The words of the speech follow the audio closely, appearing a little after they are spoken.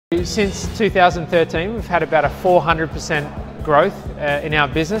So since 2013, we've had about a 400% growth in our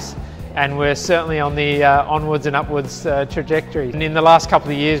business, and we're certainly on the onwards and upwards trajectory. And in the last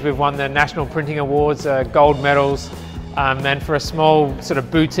couple of years, we've won the National Printing Awards, gold medals, and for a small sort of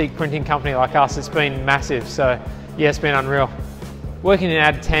boutique printing company like us, it's been massive. So yeah, it's been unreal. Working in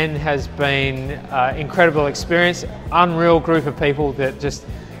Add10 has been incredible experience, unreal group of people that just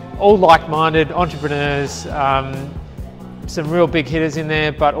all like-minded entrepreneurs, some real big hitters in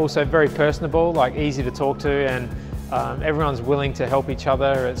there, but also very personable, like easy to talk to, and everyone's willing to help each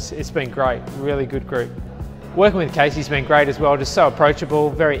other. It's been great, really good group. Working with Casey's been great as well, just so approachable,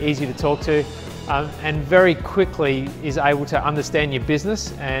 very easy to talk to, and very quickly is able to understand your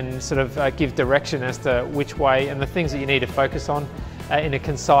business and sort of give direction as to which way and the things that you need to focus on in a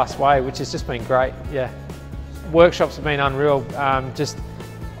concise way, which has just been great, yeah. Workshops have been unreal.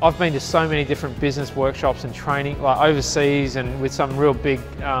 I've been to so many different business workshops and training, like overseas and with some real big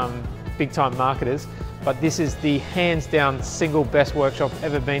time marketers, but this is the hands down single best workshop I've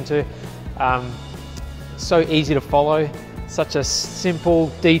ever been to. So easy to follow, such a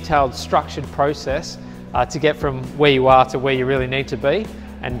simple, detailed, structured process to get from where you are to where you really need to be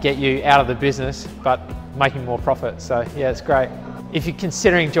and get you out of the business, but making more profit. So yeah, it's great. If you're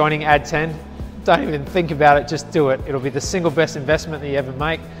considering joining Add10, don't even think about it, just do it. It'll be the single best investment that you ever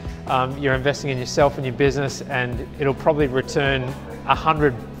make. You're investing in yourself and your business, and it'll probably return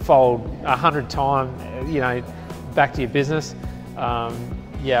 100-fold, 100 times, back to your business.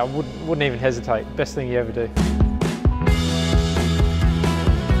 Yeah, I wouldn't even hesitate. Best thing you ever do.